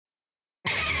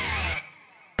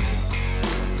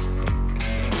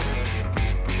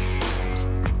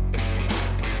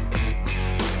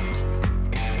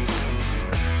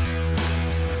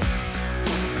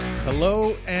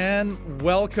Hello and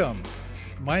welcome.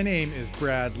 My name is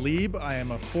Brad Lieb. I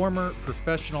am a former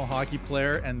professional hockey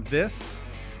player, and this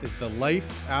is the Life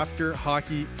After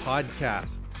Hockey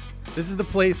podcast. This is the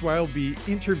place where I'll be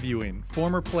interviewing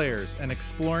former players and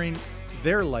exploring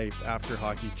their life after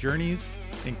hockey journeys,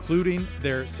 including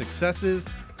their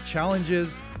successes,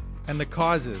 challenges, and the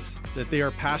causes that they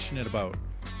are passionate about.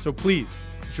 So please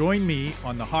join me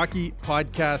on the Hockey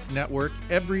Podcast Network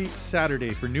every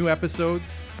Saturday for new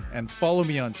episodes, and follow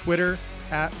me on Twitter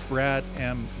at Brad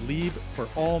M. Lieb for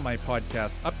all my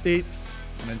podcast updates.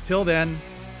 And until then,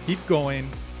 keep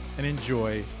going and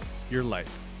enjoy your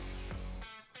life.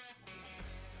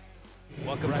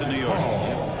 Welcome to New York.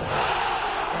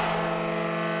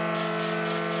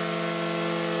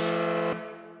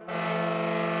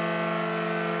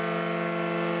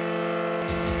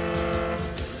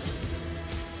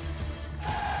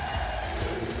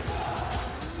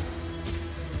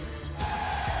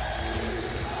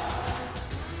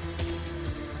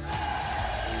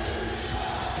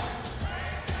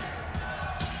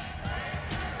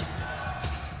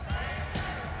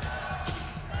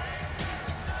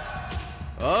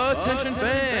 Attention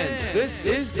fans, this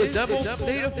is the Devil's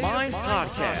State of Mind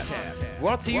podcast,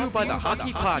 brought to you by the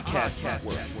Hockey Podcast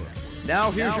Network.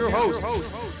 Now here's your host,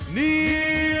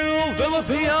 Neil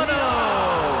Villapiano.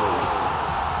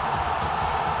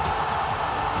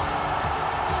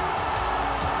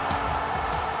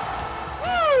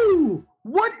 Woo!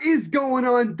 What is going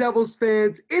on, Devils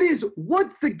fans? It is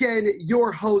once again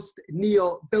your host,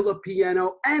 Neil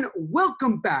Villapiano, and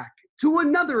welcome back to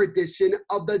another edition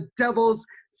of the Devil's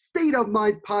State of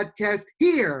Mind podcast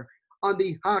here on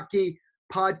the Hockey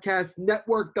Podcast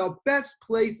Network, the best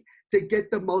place to get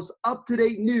the most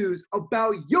up-to-date news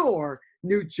about your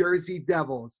New Jersey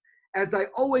Devils. As I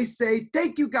always say,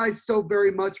 thank you guys so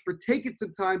very much for taking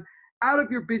some time out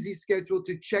of your busy schedule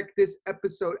to check this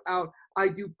episode out. I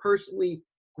do personally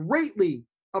greatly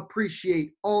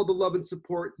appreciate all the love and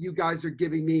support you guys are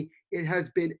giving me. It has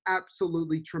been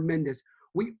absolutely tremendous.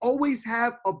 We always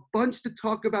have a bunch to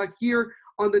talk about here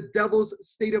on the Devil's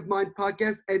State of Mind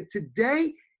podcast, and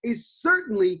today is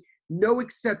certainly no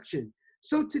exception.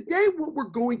 So today what we're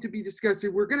going to be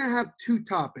discussing, we're going to have two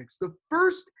topics. The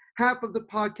first half of the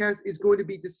podcast is going to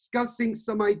be discussing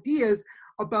some ideas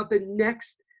about the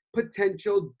next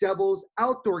potential Devils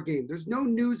outdoor game. There's no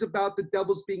news about the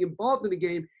Devils being involved in the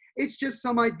game. It's just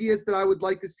some ideas that I would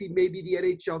like to see maybe the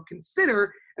NHL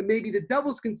consider, and maybe the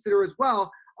Devils consider as well,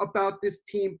 about this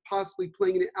team possibly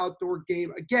playing an outdoor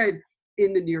game again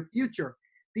in the near future.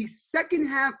 The second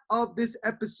half of this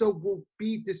episode will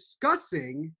be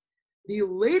discussing the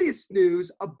latest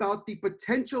news about the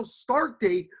potential start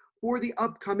date for the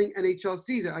upcoming NHL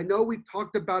season. I know we've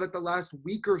talked about it the last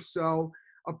week or so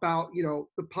about,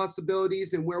 the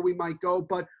possibilities and where we might go,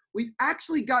 but we've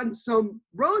actually gotten some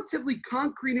relatively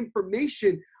concrete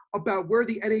information about where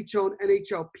the NHL and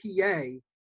NHLPA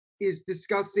is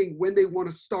discussing when they want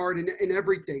to start and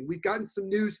everything. We've gotten some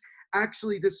news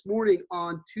actually this morning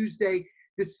on Tuesday,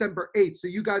 December 8th. So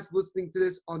you guys listening to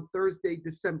this on Thursday,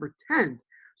 December 10th.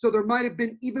 So there might have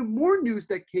been even more news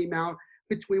that came out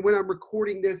between when I'm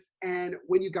recording this and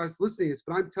when you guys listening to this.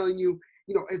 But I'm telling you,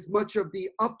 as much of the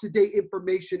up-to-date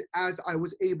information as I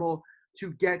was able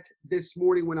to get this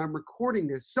morning when I'm recording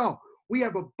this. So we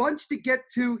have a bunch to get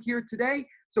to here today.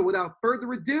 So without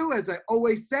further ado, as I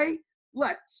always say,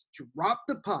 let's drop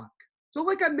the puck. So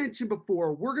like I mentioned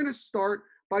before, we're going to start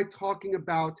by talking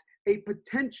about a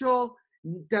potential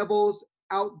Devils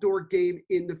outdoor game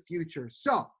in the future.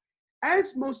 So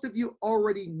as most of you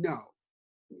already know,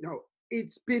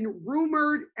 it's been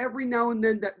rumored every now and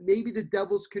then that maybe the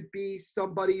Devils could be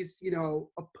somebody's,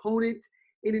 opponent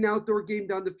in an outdoor game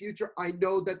down the future. I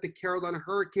know that the Carolina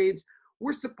Hurricanes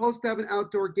were supposed to have an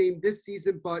outdoor game this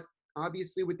season, but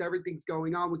obviously with everything's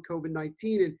going on with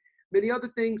COVID-19 and many other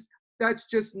things, that's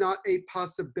just not a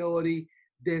possibility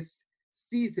this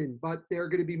season. But they're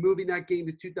going to be moving that game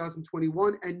to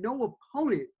 2021, and no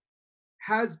opponent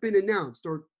has been announced,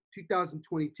 or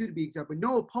 2022 to be exact, but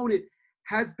no opponent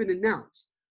has been announced.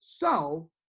 So,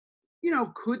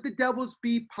 could the Devils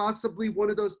be possibly one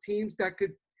of those teams that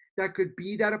could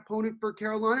be that opponent for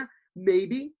Carolina?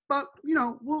 Maybe, but,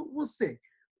 we'll see.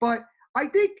 But I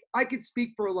think I could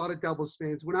speak for a lot of Devils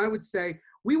fans when I would say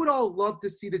we would all love to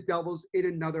see the Devils in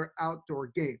another outdoor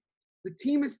game. The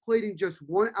team has played in just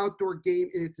one outdoor game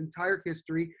in its entire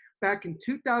history, back in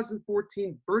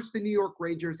 2014 versus the New York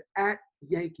Rangers at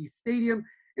Yankee Stadium,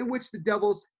 in which the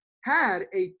Devils had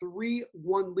a 3-1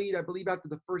 lead, I believe, after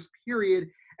the first period,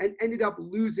 and ended up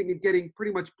losing and getting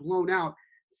pretty much blown out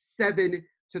 7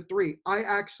 3. I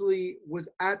actually was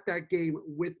at that game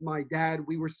with my dad.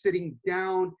 We were sitting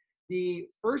down the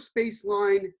first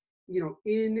baseline,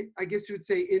 in, I guess you would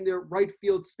say, in the right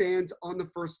field stands on the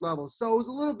first level. So it was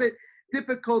a little bit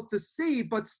difficult to see,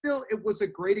 but still it was a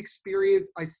great experience.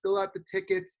 I still have the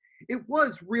tickets. It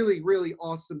was really, really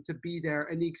awesome to be there,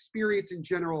 and the experience in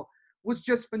general was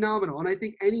just phenomenal. And I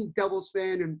think any Devils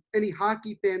fan and any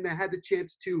hockey fan that had the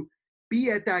chance to be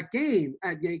at that game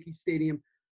at Yankee Stadium,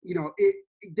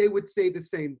 they would say the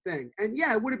same thing. And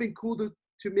yeah, it would have been cool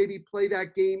to maybe play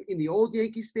that game in the old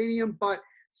Yankee Stadium, but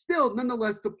still,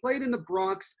 nonetheless, to play it in the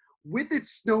Bronx with it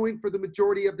snowing for the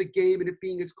majority of the game and it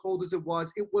being as cold as it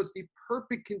was the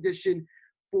perfect condition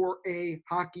for a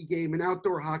hockey game, an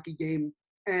outdoor hockey game.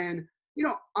 And,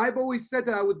 I've always said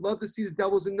that I would love to see the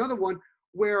Devils in another one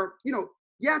where,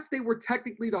 yes, they were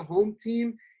technically the home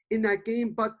team in that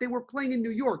game, but they were playing in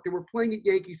New York. They were playing at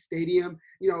Yankee Stadium.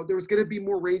 There was going to be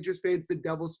more Rangers fans than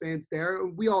Devils fans there.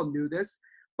 We all knew this.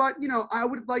 But, I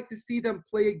would like to see them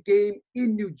play a game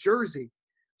in New Jersey.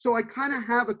 So I kind of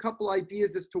have a couple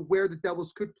ideas as to where the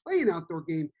Devils could play an outdoor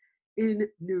game in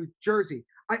New Jersey.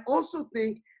 I also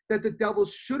think that the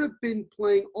Devils should have been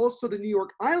playing also the New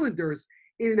York Islanders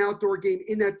in an outdoor game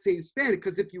in that same span.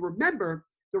 Because if you remember,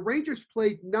 the Rangers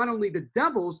played not only the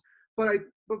Devils, but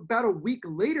about a week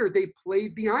later, they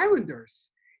played the Islanders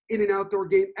in an outdoor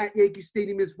game at Yankee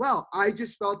Stadium as well. I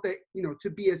just felt that, to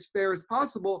be as fair as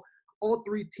possible, all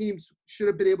three teams should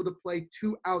have been able to play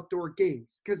 2 outdoor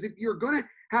games. Because if you're going to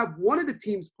have one of the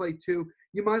teams play 2,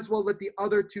 you might as well let the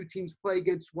other 2 teams play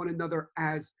against one another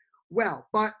as well.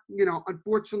 But,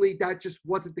 unfortunately, that just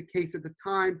wasn't the case at the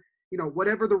time.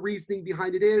 Whatever the reasoning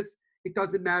behind it is, it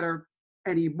doesn't matter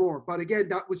anymore. But again,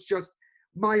 that was just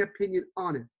my opinion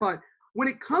on it. But when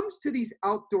it comes to these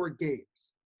outdoor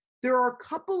games, there are a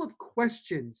couple of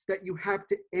questions that you have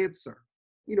to answer.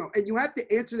 And you have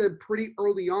to answer them pretty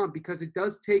early on because it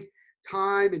does take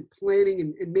time and planning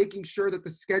and making sure that the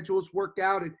schedules work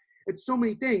out and so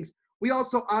many things. We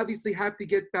also obviously have to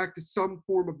get back to some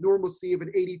form of normalcy of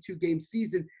an 82-game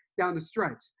season down the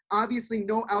stretch. Obviously,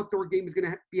 no outdoor game is going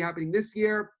to be happening this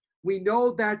year. We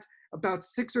know that about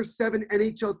 6 or 7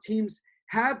 NHL teams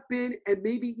have been, and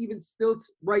maybe even still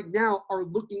right now, are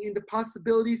looking into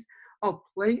possibilities of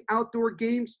playing outdoor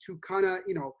games to kind of,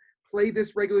 play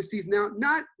this regular season out,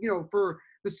 not, for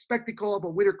the spectacle of a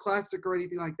Winter Classic or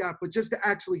anything like that, but just to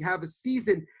actually have a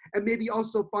season and maybe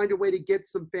also find a way to get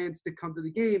some fans to come to the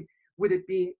game with it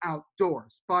being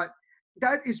outdoors. But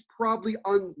that is probably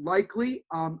unlikely.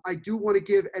 I do want to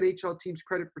give NHL teams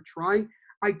credit for trying.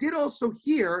 I did also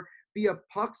hear via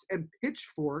Pucks and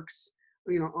Pitchforks,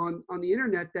 on the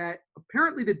internet, that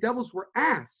apparently the Devils were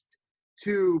asked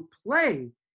to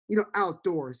play,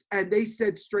 outdoors, and they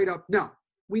said straight up no.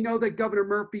 We know that Governor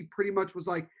Murphy pretty much was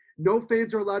like, no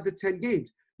fans are allowed to attend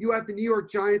games. You have the New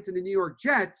York Giants and the New York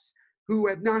Jets who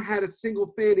have not had a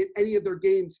single fan in any of their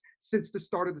games since the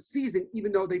start of the season,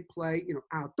 even though they play,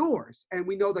 outdoors. And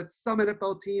we know that some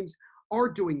NFL teams are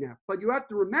doing that. But you have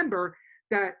to remember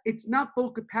that it's not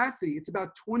full capacity. It's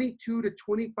about 22 to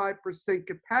 25%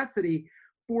 capacity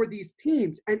for these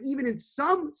teams. And even in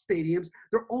some stadiums,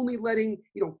 they're only letting,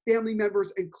 family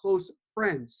members and close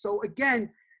friends. So again,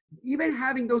 even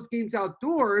having those games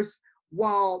outdoors,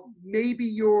 while maybe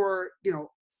you're,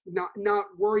 not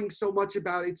worrying so much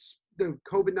about the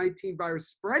COVID-19 virus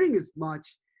spreading as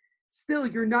much, still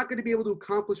you're not going to be able to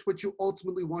accomplish what you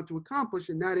ultimately want to accomplish,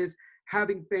 and that is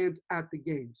having fans at the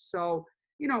game. So,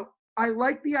 I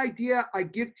like the idea. I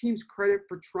give teams credit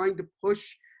for trying to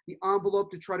push the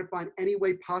envelope to try to find any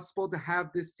way possible to have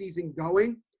this season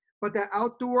going. But the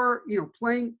outdoor,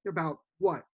 playing about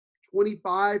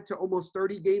 25 to almost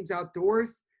 30 games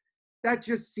outdoors, that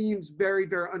just seems very,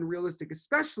 very unrealistic,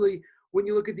 especially when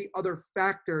you look at the other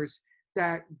factors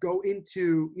that go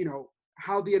into,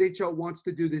 how the NHL wants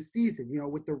to do this season,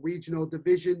 with the regional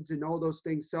divisions and all those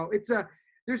things. So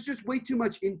there's just way too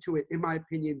much into it, in my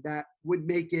opinion, that would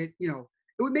make it, it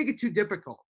would make it too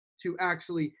difficult to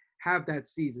actually have that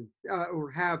season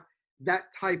or have that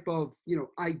type of,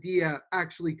 idea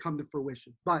actually come to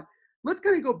fruition. But let's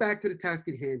kind of go back to the task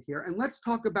at hand here, and let's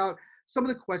talk about some of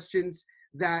the questions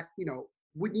that,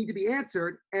 would need to be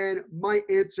answered and my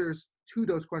answers to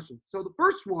those questions. So the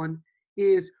first one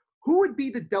is, who would be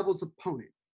the Devils'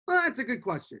 opponent? Well, that's a good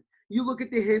question. You look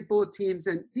at the handful of teams,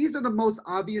 and these are the most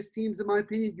obvious teams, in my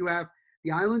opinion. You have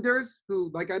the Islanders,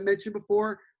 who, like I mentioned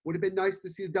before, would have been nice to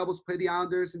see the Devils play the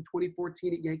Islanders in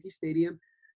 2014 at Yankee Stadium.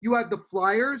 You have the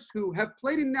Flyers, who have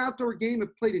played in an outdoor game,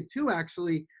 have played in 2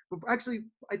 actually. Actually,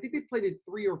 I think they played in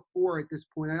 3 or 4 at this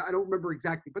point. I don't remember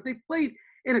exactly, but they played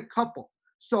in a couple.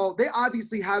 So they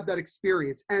obviously have that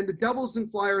experience. And the Devils and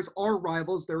Flyers are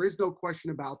rivals. There is no question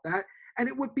about that. And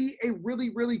it would be a really,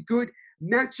 really good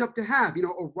matchup to have,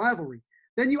 a rivalry.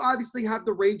 Then you obviously have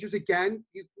the Rangers again.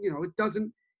 It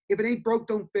doesn't, if it ain't broke,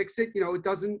 don't fix it. It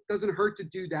doesn't hurt to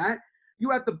do that. You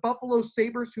have the Buffalo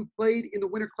Sabres, who played in the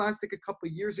Winter Classic a couple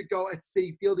of years ago at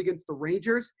Citi Field against the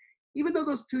Rangers. Even though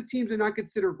those two teams are not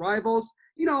considered rivals,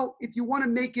 if you want to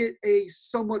make it a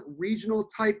somewhat regional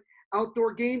type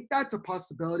outdoor game, that's a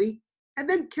possibility. And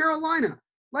then Carolina,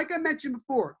 like I mentioned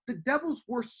before, the Devils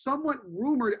were somewhat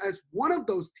rumored as one of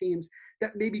those teams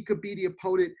that maybe could be the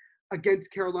opponent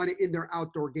against Carolina in their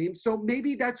outdoor game. So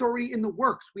maybe that's already in the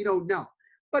works. We don't know.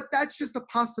 But that's just a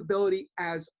possibility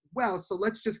as well. So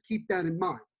let's just keep that in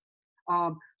mind.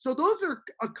 So those are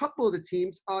a couple of the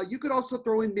teams. You could also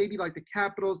throw in maybe like the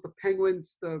Capitals, the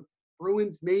Penguins, the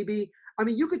Bruins, maybe. I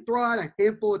mean, you could throw out a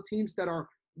handful of teams that are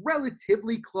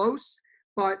relatively close,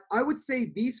 but I would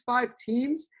say these 5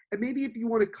 teams, and maybe if you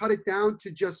want to cut it down to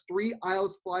just 3,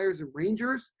 Isles, Flyers, and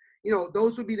Rangers,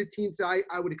 those would be the teams I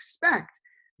would expect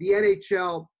the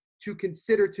NHL to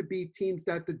consider to be teams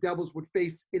that the Devils would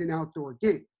face in an outdoor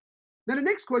game. Now, the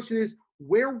next question is,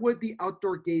 where would the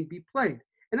outdoor game be played?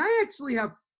 And I actually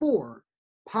have 4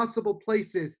 possible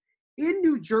places in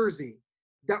New Jersey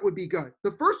that would be good.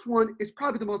 The first one is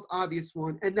probably the most obvious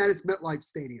one, and that is MetLife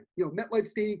Stadium. MetLife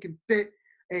Stadium can fit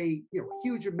a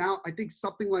huge amount. I think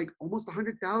something like almost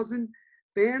 100,000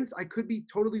 fans. I could be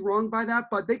totally wrong by that,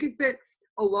 but they can fit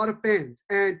a lot of fans.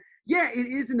 And yeah, it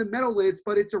is in the Meadowlands,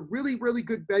 but it's a really, really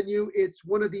good venue. It's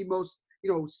one of the most,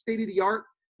 state-of-the-art,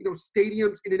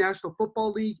 stadiums in the National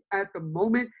Football League at the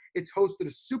moment. It's hosted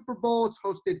a Super Bowl. It's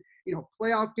hosted,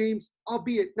 playoff games,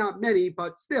 albeit not many,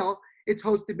 but still, it's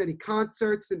hosted many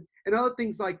concerts and other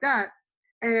things like that.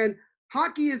 And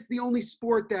hockey is the only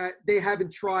sport that they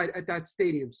haven't tried at that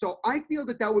stadium. So I feel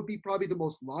that would be probably the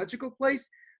most logical place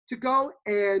to go.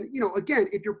 And, again,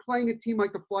 if you're playing a team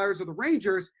like the Flyers or the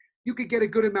Rangers, you could get a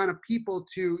good amount of people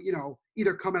to,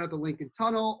 either come out of the Lincoln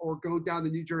Tunnel or go down the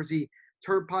New Jersey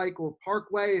Turnpike or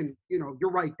Parkway, and,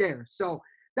 you're right there. So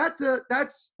that's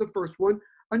the first one.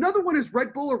 Another one is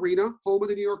Red Bull Arena, home of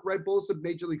the New York Red Bulls of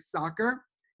Major League Soccer.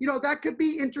 That could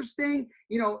be interesting.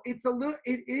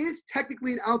 It is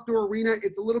technically an outdoor arena.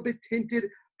 It's a little bit tinted,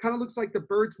 kind of looks like the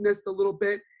Bird's Nest a little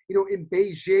bit, in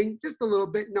Beijing, just a little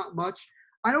bit, not much.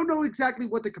 I don't know exactly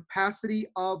what the capacity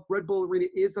of Red Bull Arena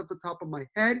is off the top of my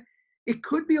head. It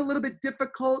could be a little bit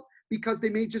difficult because they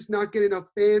may just not get enough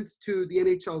fans to the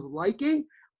NHL's liking.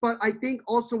 But I think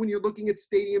also when you're looking at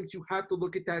stadiums, you have to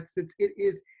look at that since it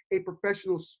is a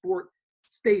professional sport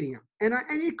stadium. And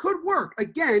it could work.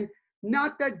 Again,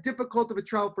 not that difficult of a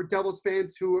travel for Devils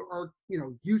fans who are,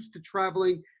 used to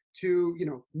traveling to,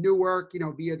 Newark,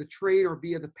 via the train or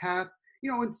via the path.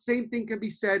 And same thing can be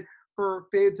said for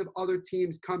fans of other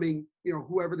teams coming,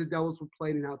 whoever the Devils would play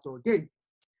in an outdoor game.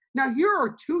 Now, here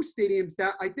are 2 stadiums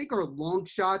that I think are long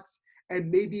shots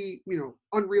and maybe,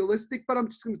 unrealistic, but I'm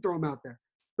just going to throw them out there.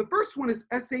 The first one is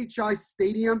SHI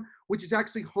Stadium, which is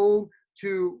actually home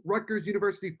to Rutgers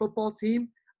University football team.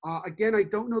 Again, I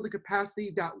don't know the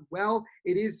capacity that well.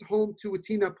 It is home to a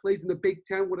team that plays in the Big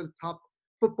Ten, one of the top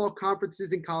football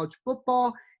conferences in college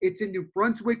football. It's in New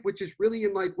Brunswick, which is really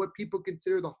in like what people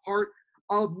consider the heart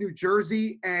of New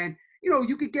Jersey. And,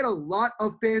 you could get a lot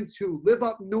of fans who live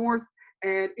up north,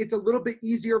 and it's a little bit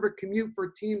easier of a commute for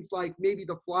teams like maybe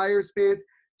the Flyers fans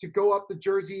to go up the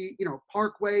Jersey,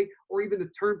 Parkway or even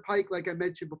the Turnpike, like I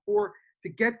mentioned before, to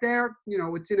get there.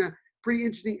 It's in a pretty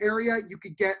interesting area. You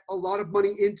could get a lot of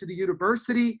money into the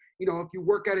university, if you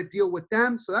work out a deal with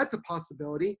them. So that's a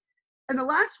possibility. And the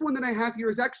last one that I have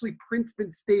here is actually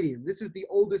Princeton Stadium. This is the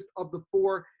oldest of the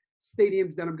 4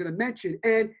 stadiums that I'm going to mention.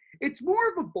 And it's more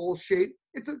of a bowl shape.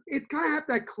 It's kind of have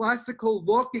that classical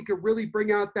look. It could really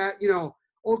bring out that,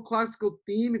 old classical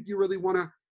theme if you really want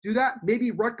to do that.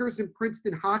 Maybe Rutgers and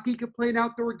Princeton hockey could play an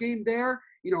outdoor game there.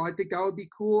 I think that would be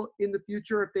cool in the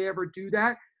future if they ever do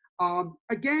that.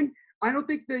 Again, I don't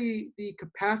think the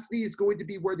capacity is going to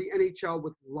be where the NHL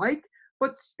would like,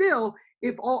 but still,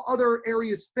 if all other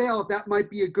areas fail, that might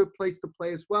be a good place to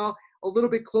play as well. A little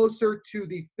bit closer to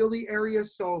the Philly area.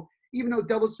 So even though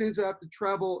Devils fans will have to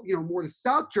travel, more to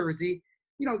South Jersey,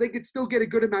 they could still get a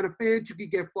good amount of fans. You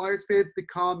could get Flyers fans to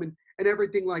come and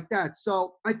everything like that.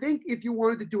 So I think if you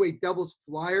wanted to do a Devils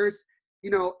Flyers,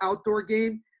 outdoor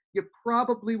game, you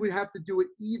probably would have to do it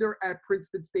either at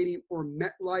Princeton Stadium or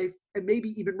MetLife, and maybe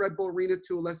even Red Bull Arena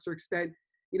to a lesser extent,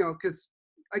 because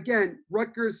again,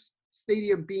 Rutgers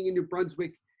Stadium being in New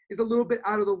Brunswick is a little bit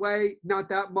out of the way, not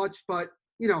that much, but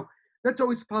that's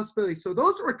always a possibility. So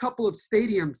those are a couple of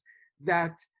stadiums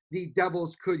that the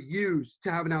Devils could use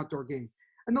to have an outdoor game.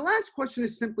 And the last question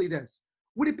is simply this.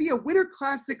 Would it be a Winter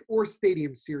Classic or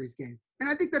Stadium Series game? And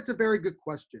I think that's a very good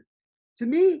question. To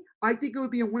me, I think it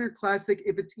would be a Winter Classic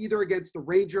if it's either against the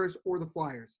Rangers or the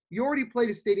Flyers. You already played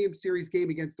a Stadium Series game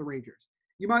against the Rangers.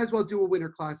 You might as well do a Winter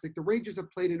Classic. The Rangers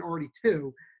have played in already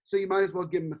 2, so you might as well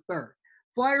give them a third.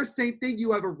 Flyers, same thing.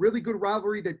 You have a really good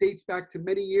rivalry that dates back to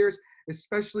many years,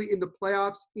 especially in the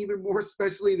playoffs, even more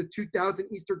especially in the 2000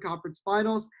 Eastern Conference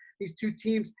Finals. These two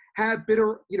teams have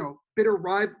they're bitter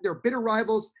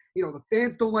rivals. The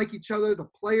fans don't like each other. The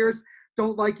players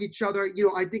don't like each other.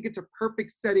 I think it's a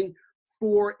perfect setting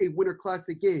for a Winter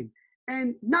Classic game.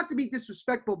 And not to be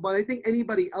disrespectful, but I think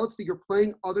anybody else that you're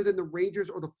playing other than the Rangers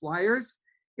or the Flyers,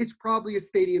 it's probably a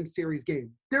Stadium Series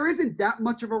game. There isn't that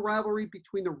much of a rivalry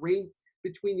between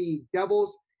the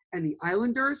Devils and the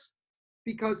Islanders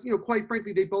because, quite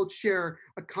frankly, they both share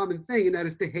a common thing, and that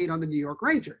is to hate on the New York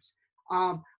Rangers.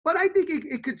 But I think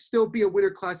it could still be a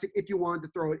Winter Classic if you wanted to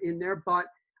throw it in there. But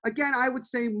again, I would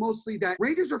say mostly that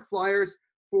Rangers or Flyers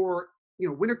for,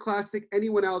 Winter Classic,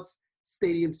 anyone else,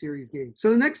 Stadium Series game. So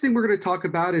the next thing we're going to talk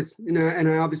about is, and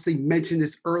I obviously mentioned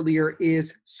this earlier,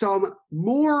 is some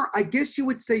more, I guess you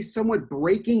would say, somewhat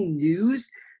breaking news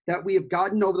that we have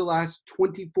gotten over the last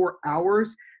 24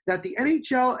 hours that the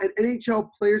NHL and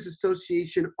NHL Players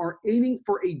Association are aiming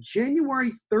for a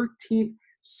January 13th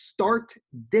start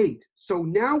date. So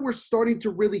now we're starting to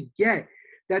really get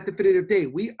that definitive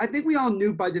date. I think we all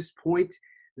knew by this point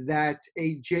that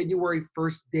a January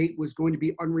 1st date was going to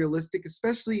be unrealistic,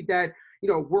 especially that,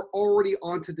 we're already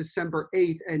on to December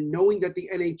 8th, and knowing that the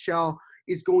NHL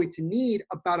is going to need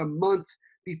about a month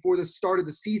before the start of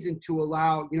the season to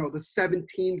allow, the 7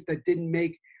 teams that didn't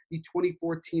make the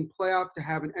 24-team playoff to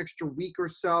have an extra week or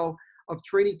so of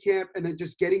training camp, and then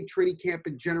just getting training camp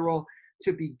in general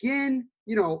to begin.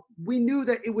 We knew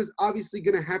that it was obviously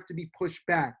going to have to be pushed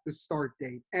back, the start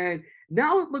date. And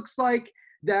now it looks like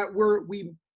that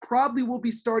we probably will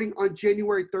be starting on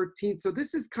January 13th. So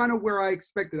this is kind of where I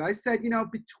expected. I said,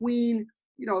 between,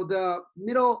 the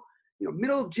middle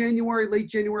of January, late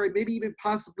January, maybe even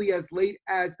possibly as late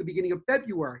as the beginning of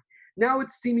February. Now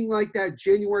it's seeming like that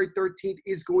January 13th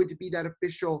is going to be that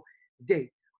official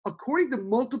date. According to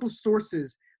multiple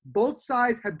sources, both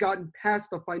sides have gotten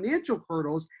past the financial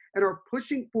hurdles and are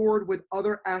pushing forward with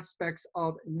other aspects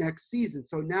of next season.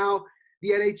 So now the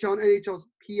NHL and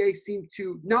NHLPA seem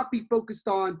to not be focused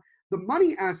on the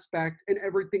money aspect and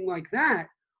everything like that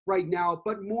right now,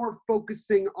 but more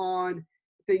focusing on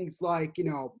things like,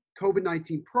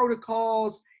 COVID-19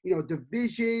 protocols,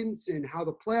 divisions and how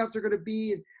the playoffs are going to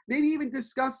be, and maybe even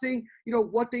discussing,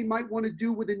 what they might want to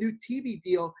do with a new TV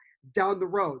deal down the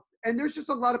road. And there's just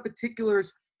a lot of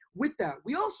particulars with that.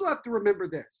 We also have to remember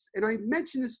this, and I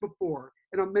mentioned this before,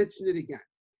 and I'll mention it again.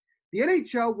 The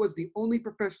NHL was the only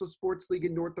professional sports league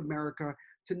in North America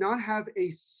to not have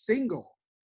a single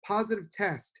positive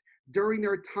test during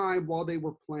their time while they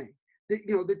were playing.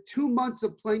 The 2 months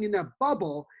of playing in that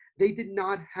bubble, they did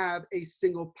not have a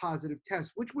single positive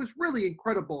test, which was really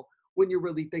incredible when you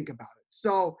really think about it.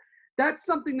 So that's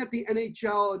something that the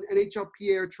NHL and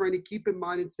NHLPA are trying to keep in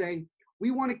mind and saying,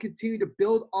 we want to continue to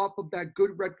build off of that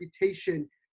good reputation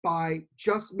by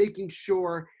just making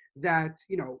sure that,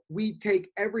 we take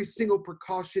every single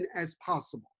precaution as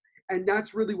possible. And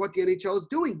that's really what the NHL is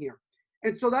doing here.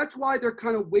 And so that's why they're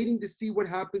kind of waiting to see what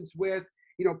happens with,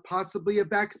 possibly a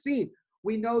vaccine.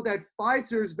 We know that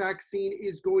Pfizer's vaccine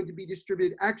is going to be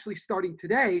distributed actually starting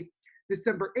today,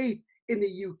 December 8th, in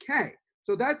the UK.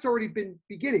 So that's already been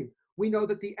beginning. We know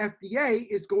that the FDA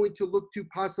is going to look to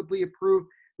possibly approve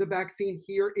the vaccine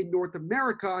here in North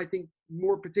America, I think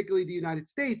more particularly the United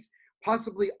States,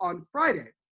 possibly on Friday.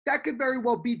 That could very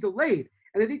well be delayed.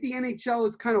 And I think the NHL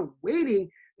is kind of waiting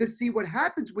to see what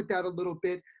happens with that a little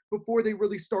bit before they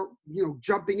really start,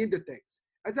 jumping into things.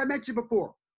 As I mentioned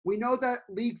before, we know that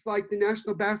leagues like the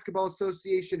National Basketball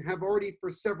Association have already for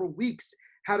several weeks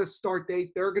had a start date.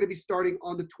 They're going to be starting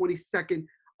on the 22nd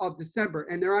of December.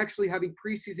 And they're actually having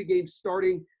preseason games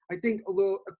starting, I think,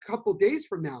 a couple days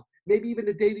from now. Maybe even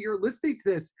the day that you're listening to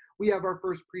this, we have our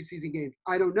first preseason game.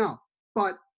 I don't know.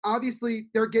 But obviously,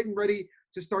 they're getting ready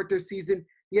to start their season.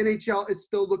 The NHL is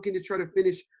still looking to try to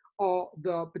finish all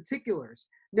the particulars.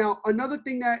 Now, another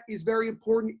thing that is very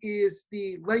important is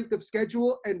the length of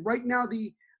schedule. And right now,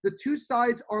 the two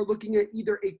sides are looking at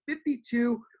either a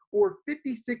 52 or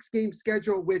 56 game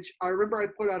schedule, which I remember I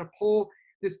put out a poll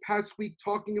this past week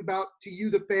talking about to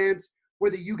you, the fans,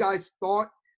 whether you guys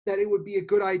thought that it would be a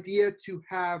good idea to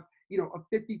have, a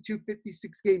 52,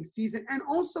 56 game season. And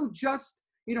also just,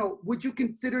 would you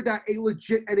consider that a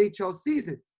legit NHL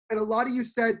season? And a lot of you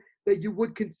said that you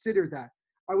would consider that.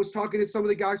 I was talking to some of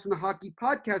the guys from the Hockey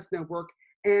Podcast Network,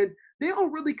 And they all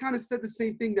really kind of said the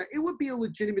same thing, that it would be a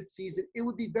legitimate season. It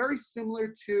would be very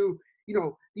similar to,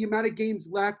 the amount of games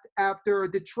left after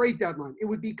the trade deadline. It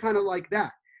would be kind of like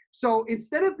that. So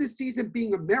instead of this season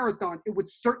being a marathon, it would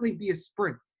certainly be a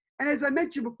sprint. And as I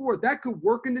mentioned before, that could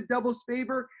work in the Devils'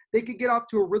 favor. They could get off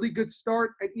to a really good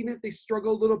start. And even if they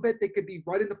struggle a little bit, they could be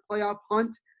right in the playoff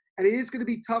hunt. And it is going to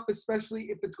be tough, especially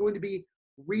if it's going to be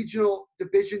regional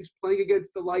divisions playing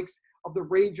against the likes of the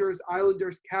Rangers,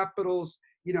 Islanders, Capitals,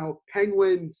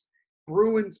 Penguins,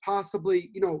 Bruins,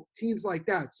 possibly, teams like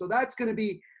that. So that's going to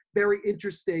be very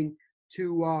interesting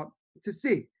to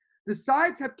see. The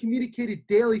sides have communicated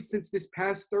daily since this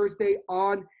past Thursday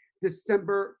on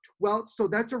December 12th. So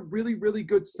that's a really, really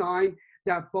good sign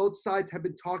that both sides have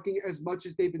been talking as much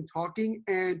as they've been talking.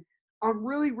 And I'm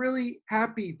really, really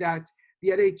happy that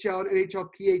the NHL and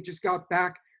NHLPA just got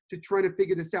back to trying to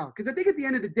figure this out. Because I think at the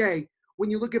end of the day, when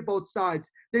you look at both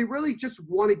sides, they really just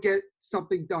want to get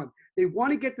something done. They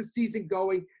want to get the season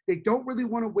going. They don't really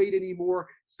want to wait anymore.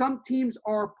 Some teams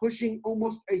are pushing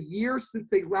almost a year since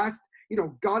they last,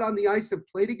 got on the ice and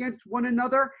played against one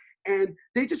another, and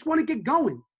they just want to get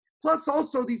going. Plus,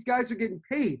 also, these guys are getting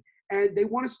paid, and they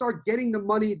want to start getting the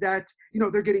money that,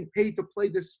 they're getting paid to play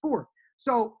this sport.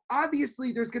 So,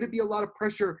 obviously, there's going to be a lot of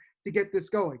pressure to get this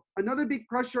going. Another big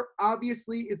pressure,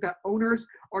 obviously, is that owners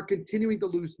are continuing to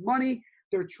lose money.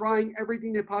 They're trying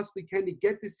everything they possibly can to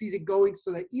get this season going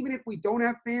so that even if we don't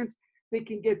have fans, they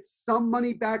can get some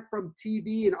money back from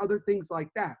TV and other things like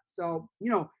that. So,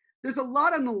 there's a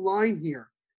lot on the line here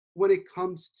when it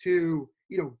comes to,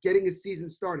 getting a season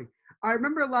starting. I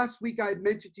remember last week I had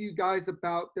mentioned to you guys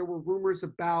about there were rumors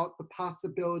about the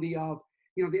possibility of,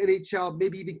 the NHL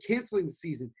maybe even canceling the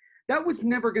season. That was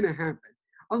never going to happen.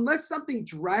 Unless something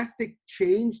drastic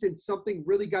changed and something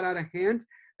really got out of hand,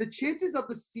 the chances of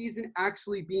the season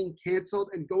actually being canceled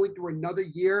and going through another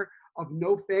year of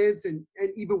no fans and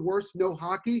even worse, no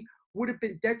hockey would have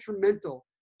been detrimental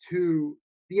to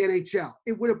the NHL.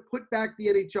 It would have put back the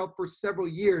NHL for several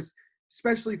years,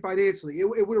 especially financially.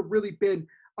 It would have really been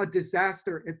a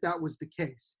disaster if that was the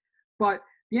case. But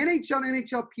the NHL and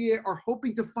NHLPA are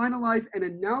hoping to finalize and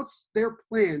announce their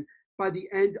plan by the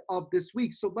end of this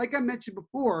week. So like I mentioned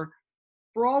before,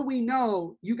 for all we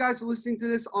know, you guys are listening to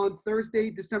this on Thursday,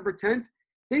 December 10th.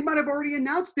 They might have already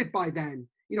announced it by then,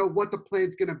 what the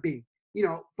plan's going to be.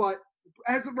 But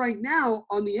as of right now,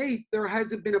 on the 8th, there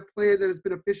hasn't been a plan that has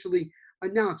been officially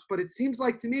announced. But it seems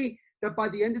like to me that by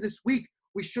the end of this week,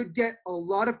 we should get a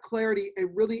lot of clarity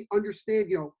and really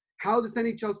understand, how this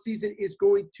NHL season is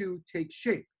going to take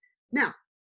shape. Now,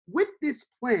 with this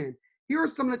plan, here are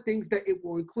some of the things that it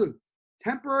will include.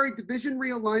 Temporary division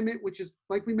realignment, which is,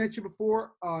 like we mentioned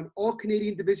before, an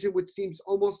all-Canadian division, which seems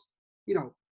almost,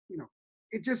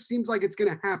 it just seems like it's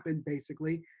going to happen,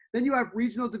 basically. Then you have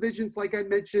regional divisions, like I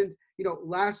mentioned,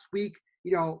 last week,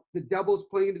 the Devils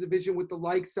playing in the division with the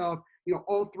likes of,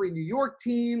 all three New York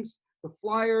teams, the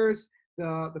Flyers,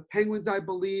 the Penguins, I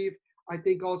believe. I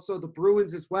think also the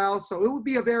Bruins as well. So it would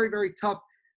be a very, very tough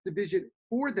division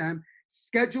for them.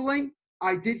 Scheduling,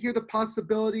 I did hear the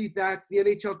possibility that the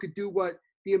NHL could do what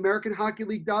the American Hockey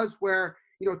League does, where,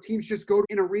 teams just go to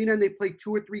an arena and they play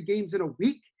 2 or 3 games in a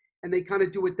week, and they kind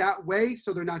of do it that way,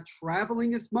 so they're not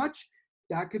traveling as much.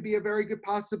 That could be a very good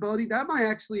possibility. That might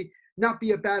actually not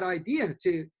be a bad idea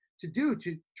to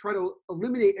try to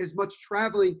eliminate as much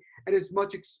traveling and as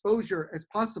much exposure as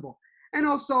possible. And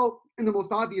also, and the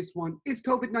most obvious one, is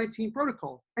COVID-19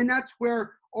 protocols. And that's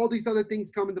where all these other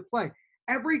things come into play.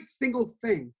 Every single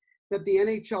thing that the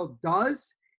NHL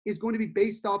does is going to be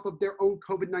based off of their own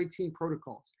COVID-19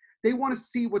 protocols. They want to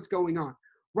see what's going on.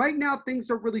 Right now,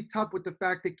 things are really tough with the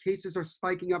fact that cases are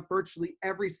spiking up virtually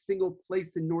every single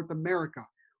place in North America.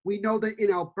 We know that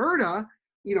in Alberta,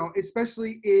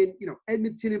 especially in,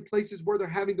 Edmonton and places where they're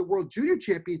having the World Junior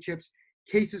Championships,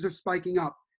 cases are spiking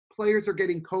up. Players are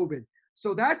getting COVID.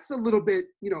 So that's a little bit,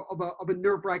 of a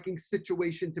nerve-wracking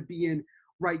situation to be in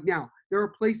right now. There are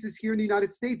places here in the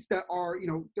United States that are,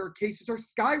 their cases are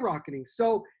skyrocketing.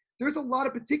 So there's a lot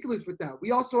of particulars with that.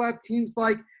 We also have teams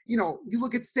like, you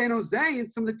look at San Jose and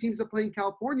some of the teams that play in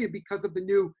California because of the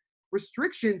new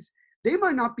restrictions, they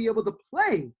might not be able to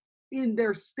play in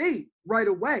their state right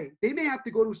away. They may have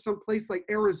to go to some place like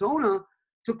Arizona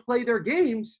to play their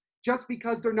games just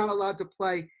because they're not allowed to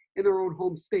play in their own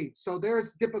home state. So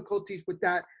there's difficulties with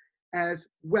that as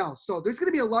well. So there's going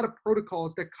to be a lot of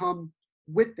protocols that come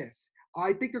with this.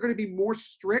 I think they're going to be more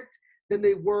strict than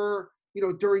they were,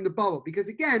 during the bubble. Because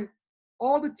again,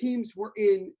 all the teams were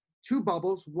in 2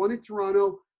 bubbles, one in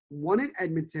Toronto, one in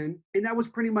Edmonton, and that was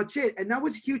pretty much it. And that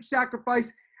was a huge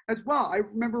sacrifice as well. I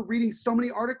remember reading so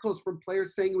many articles from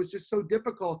players saying it was just so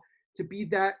difficult to be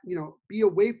that, be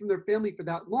away from their family for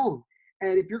that long.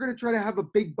 And if you're going to try to have a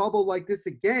big bubble like this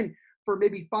again for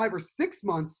maybe 5 or 6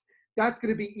 months, that's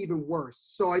going to be even worse.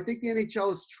 So I think the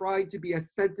NHL is trying to be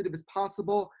as sensitive as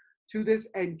possible to this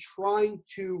and trying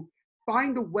to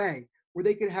find a way where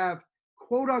they can have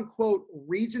quote unquote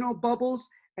regional bubbles,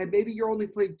 and maybe you're only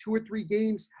playing 2 or 3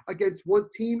 games against one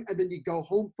team and then you go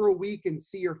home for a week and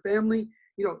see your family.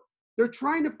 They're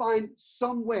trying to find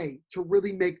some way to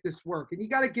really make this work, and you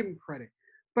got to give them credit.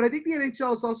 But I think the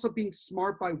NHL is also being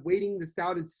smart by waiting this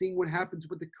out and seeing what happens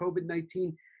with the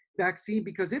COVID-19 vaccine,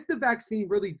 because if the vaccine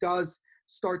really does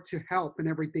start to help and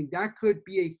everything, that could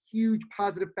be a huge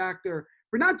positive factor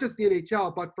for not just the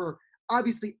NHL, but for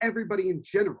obviously everybody in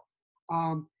general.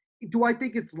 Do I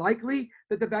think it's likely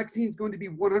that the vaccine is going to be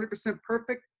 100%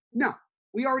 perfect? No.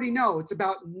 We already know it's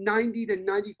about 90 to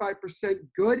 95%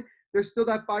 good. There's still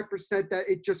that 5% that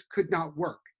it just could not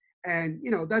work. And,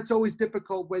 that's always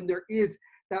difficult when there is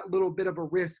that little bit of a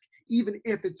risk, even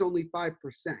if it's only 5%.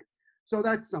 So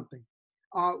that's something.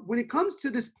 When it comes to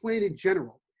this plan in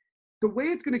general, the way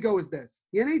it's going to go is this.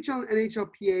 The NHL and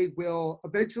NHLPA will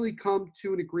eventually come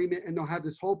to an agreement, and they'll have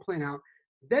this whole plan out.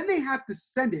 Then they have to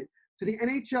send it to the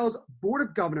NHL's Board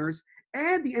of Governors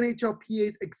and the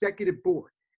NHLPA's Executive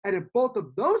Board. And if both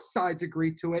of those sides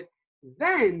agree to it,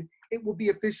 then it will be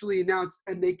officially announced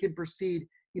and they can proceed,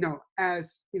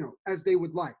 as they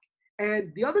would like.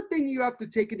 And the other thing you have to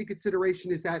take into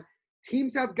consideration is that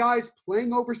teams have guys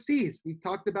playing overseas. We've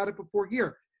talked about it before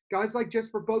here. Guys like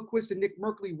Jesper Boqvist and Nick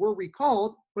Merkley were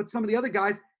recalled, but some of the other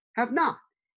guys have not.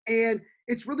 And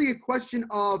it's really a question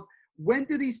of, when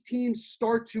do these teams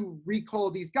start to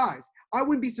recall these guys? I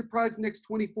wouldn't be surprised in the next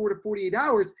 24 to 48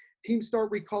 hours, teams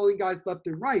start recalling guys left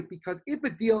and right, because if a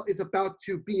deal is about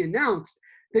to be announced,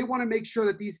 they want to make sure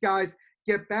that these guys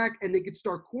get back and they can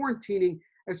start quarantining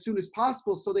as soon as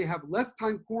possible, so they have less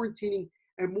time quarantining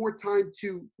and more time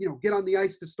to, get on the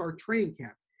ice to start training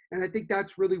camp. And I think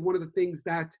that's really one of the things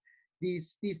that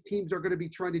these teams are going to be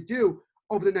trying to do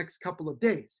over the next couple of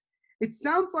days. It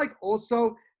sounds like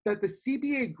also that the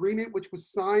CBA agreement, which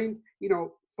was signed,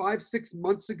 5-6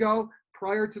 months ago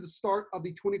prior to the start of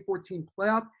the 2014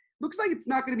 playoff, looks like it's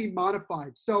not going to be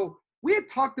modified. So we had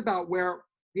talked about where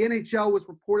the NHL was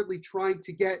reportedly trying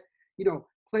to get,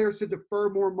 players to defer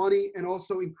more money and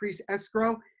also increase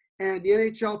escrow. And the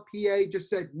NHLPA just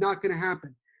said, not going to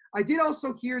happen. I did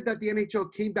also hear that the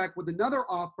NHL came back with another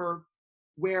offer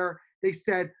where they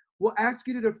said, we'll ask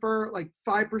you to defer like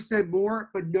 5% more,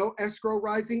 but no escrow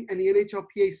rising. And the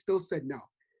NHLPA still said no.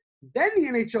 Then the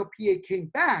NHLPA came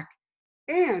back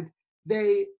and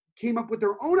they came up with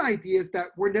their own ideas that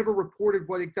were never reported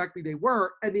what exactly they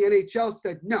were. And the NHL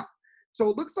said no. So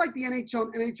it looks like the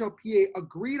NHL and NHLPA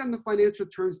agreed on the financial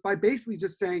terms by basically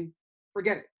just saying,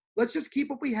 forget it. Let's just keep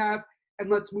what we have and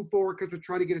let's move forward because we're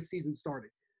trying to get a season started.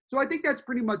 So I think that's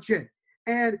pretty much it.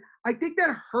 And I think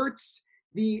that hurts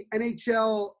the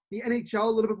NHL a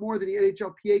little bit more than the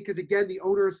NHLPA, because again, the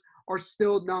owners are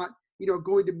still not,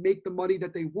 going to make the money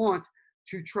that they want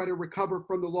to try to recover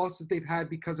from the losses they've had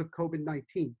because of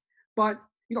COVID-19. But,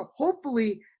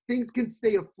 hopefully things can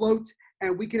stay afloat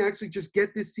and we can actually just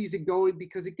get this season going,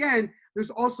 because again, there's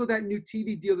also that new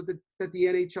TV deal that the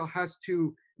NHL has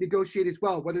to negotiate as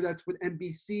well, whether that's with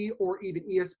NBC or even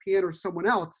ESPN or someone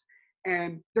else.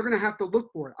 And they're going to have to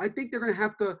look for it. I think they're going to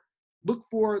have to look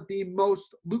for the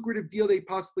most lucrative deal they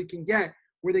possibly can get,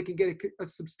 where they can get a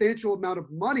substantial amount of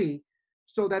money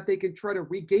so that they can try to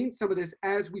regain some of this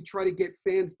as we try to get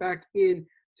fans back in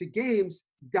to games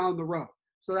down the road.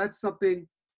 So that's something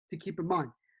to keep in mind.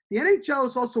 The NHL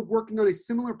is also working on a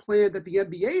similar plan that the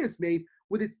NBA has made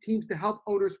with its teams to help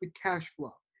owners with cash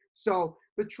flow. So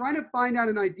they're trying to find out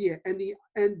an idea,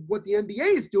 and what the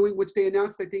NBA is doing, which they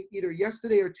announced, I think, either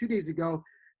yesterday or 2 days ago,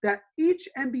 that each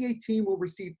NBA team will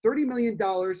receive $30 million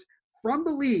from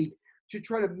the league to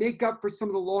try to make up for some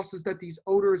of the losses that these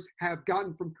owners have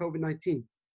gotten from COVID-19.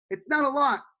 It's not a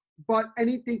lot, but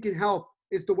anything can help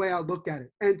is the way I look at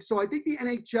it. And so I think the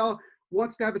NHL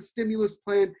wants to have a stimulus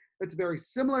plan that's very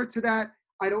similar to that.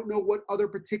 I don't know what other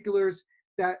particulars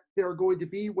that there are going to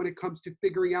be when it comes to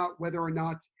figuring out whether or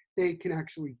not they can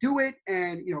actually do it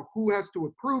and, who has to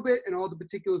approve it and all the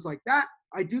particulars like that.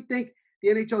 I do think the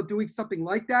NHL doing something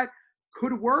like that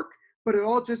could work, but it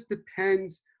all just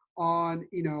depends on,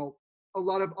 a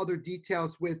lot of other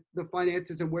details with the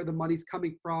finances and where the money's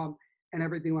coming from and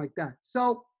everything like that.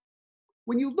 So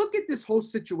when you look at this whole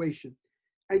situation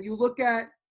and you look at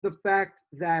the fact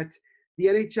that the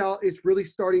NHL is really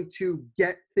starting to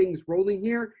get things rolling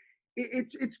here,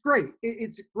 It's great.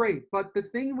 It's great. But the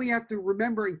thing we have to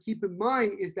remember and keep in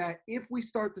mind is that if we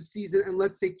start the season and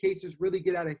let's say cases really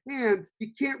get out of hand, you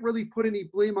can't really put any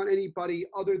blame on anybody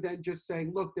other than just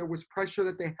saying, look, there was pressure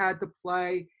that they had to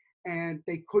play and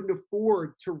they couldn't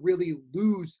afford to really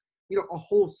lose, a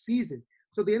whole season.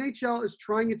 So the NHL is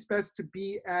trying its best to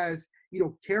be as,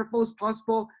 careful as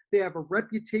possible. They have a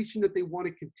reputation that they want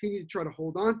to continue to try to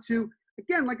hold on to.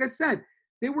 Again, like I said,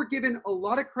 they were given a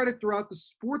lot of credit throughout the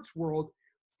sports world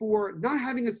for not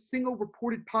having a single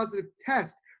reported positive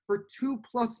test for 2+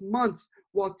 months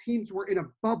while teams were in a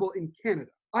bubble in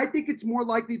Canada. I think it's more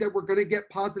likely that we're going to get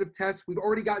positive tests. We've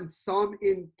already gotten some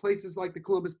in places like the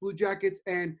Columbus Blue Jackets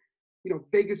and,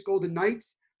 Vegas Golden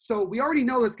Knights. So we already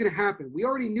know that's going to happen. We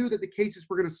already knew that the cases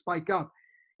were going to spike up.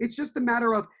 It's just a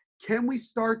matter of, can we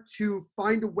start to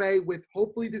find a way with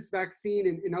hopefully this vaccine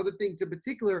and other things in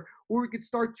particular, where we could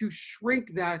start to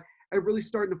shrink that and really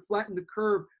starting to flatten the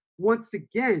curve once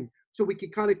again, so we can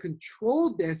kind of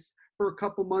control this for a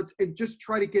couple months and just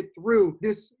try to get through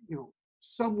this,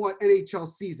 somewhat NHL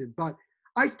season. But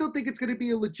I still think it's going to be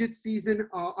a legit season.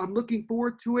 I'm looking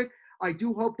forward to it. I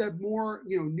do hope that more,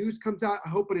 news comes out. I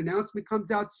hope an announcement comes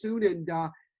out soon. And,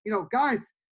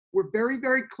 guys, we're very,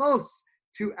 very close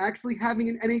to actually having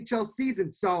an NHL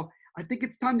season. So I think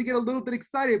it's time to get a little bit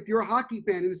excited if you're a hockey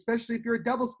fan, and especially if you're a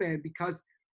Devils fan, because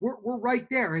we're right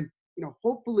there. And,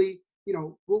 hopefully,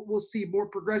 we'll see more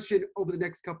progression over the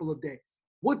next couple of days.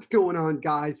 What's going on,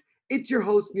 guys? It's your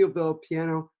host, Neil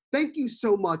Villapiano. Thank you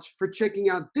so much for checking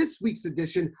out this week's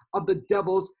edition of the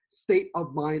Devil's State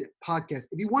of Mind podcast.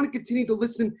 If you want to continue to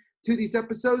listen to these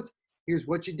episodes, here's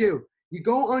what you do. You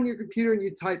go on your computer and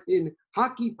you type in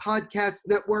Hockey Podcast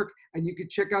Network, and you can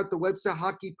check out the website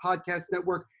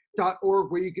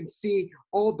hockeypodcastnetwork.org, where you can see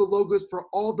all the logos for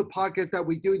all the podcasts that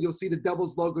we do. You'll see the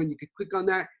Devils logo, and you can click on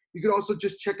that. You could also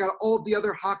just check out all the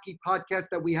other hockey podcasts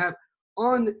that we have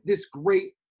on this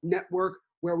great network,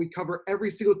 where we cover every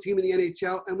single team in the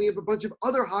NHL, and we have a bunch of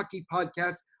other hockey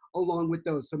podcasts along with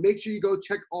those. So make sure you go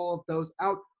check all of those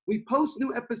out. We post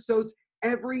new episodes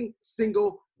every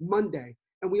single Monday,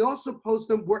 and we also post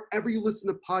them wherever you listen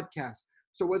to podcasts.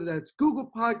 So whether that's Google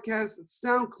Podcasts,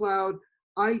 SoundCloud,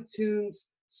 iTunes,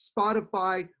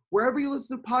 Spotify, wherever you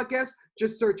listen to podcasts,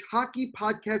 just search Hockey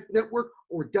Podcast Network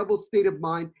or Devil's State of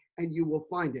Mind, and you will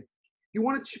find it. If you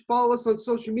want to follow us on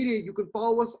social media, you can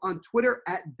follow us on Twitter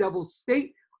at Devil's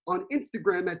State, on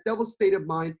Instagram at Devil's State of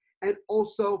Mind, and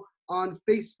also on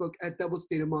Facebook at Devil's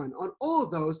State of Mind. On all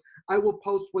of those, I will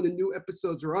post when the new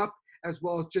episodes are up, as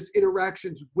well as just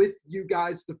interactions with you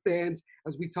guys, the fans,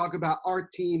 as we talk about our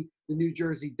team, the New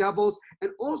Jersey Devils.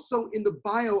 And also in the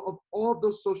bio of all of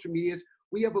those social medias,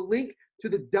 we have a link to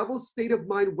the Devil's State of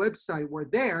Mind website, where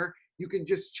there you can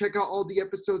just check out all the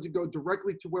episodes and go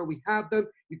directly to where we have them.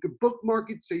 You can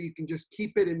bookmark it so you can just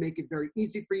keep it and make it very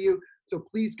easy for you. So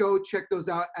please go check those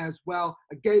out as well.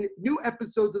 Again, new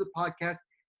episodes of the podcast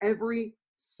every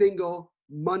single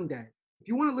Monday. If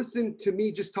you want to listen to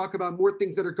me just talk about more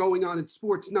things that are going on in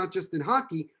sports, not just in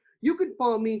hockey, you can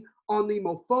follow me on the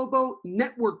Mofobo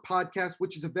Network podcast,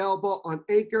 which is available on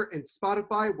Anchor and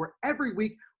Spotify, where every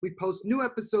week we post new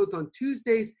episodes on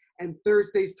Tuesdays and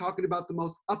Thursdays talking about the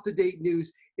most up-to-date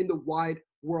news in the wide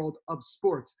world of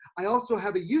sports. I also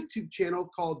have a YouTube channel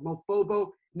called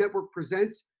Mofobo Network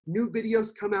Presents. New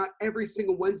videos come out every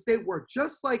single Wednesday, where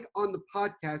just like on the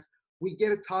podcast, we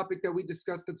get a topic that we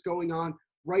discuss that's going on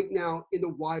right now in the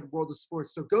wide world of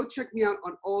sports. So go check me out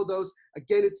on all of those.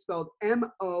 Again, it's spelled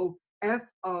Mofobo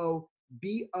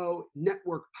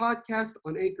Network Podcast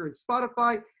on Anchor and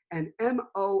Spotify, and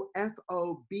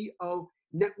Mofobo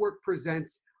Network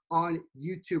Presents on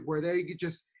YouTube, where there you can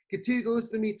just continue to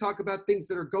listen to me talk about things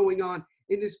that are going on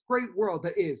in this great world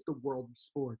that is the world of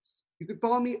sports. You can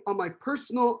follow me on my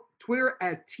personal Twitter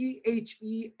at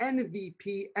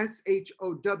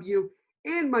THENVPSHOW,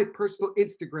 and my personal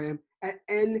Instagram at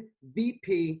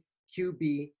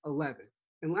NVPQB11.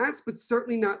 And last but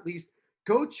certainly not least,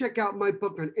 go check out my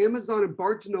book on Amazon and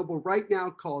Barnes & Noble right now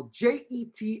called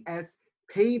JETS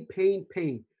Pain, Pain,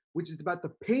 Pain, which is about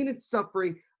the pain and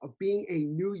suffering of being a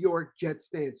New York Jets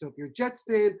fan. So if you're a Jets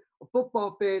fan, a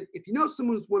football fan, if you know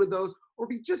someone who's one of those, or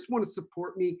if you just want to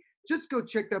support me, just go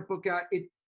check that book out.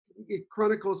 It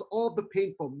chronicles all the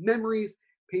painful memories,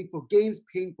 painful games,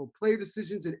 painful player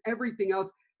decisions, and everything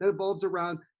else that evolves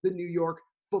around the New York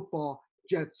Football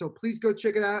Jets. So please go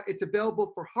check it out. It's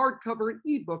available for hardcover and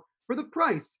ebook for the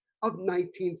price of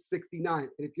 $19.69. And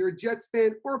if you're a Jets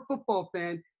fan or a football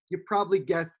fan, you probably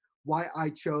guessed why I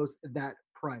chose that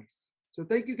price. So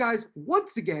thank you guys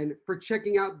once again for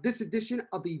checking out this edition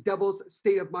of the Devil's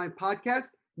State of Mind podcast.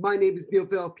 My name is Neil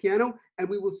Villapiano, and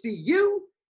we will see you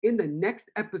in the next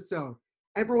episode.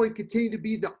 Everyone continue to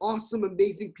be the awesome,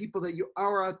 amazing people that you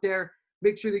are out there.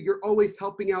 Make sure that you're always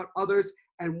helping out others.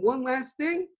 And one last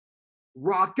thing,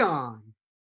 rock on.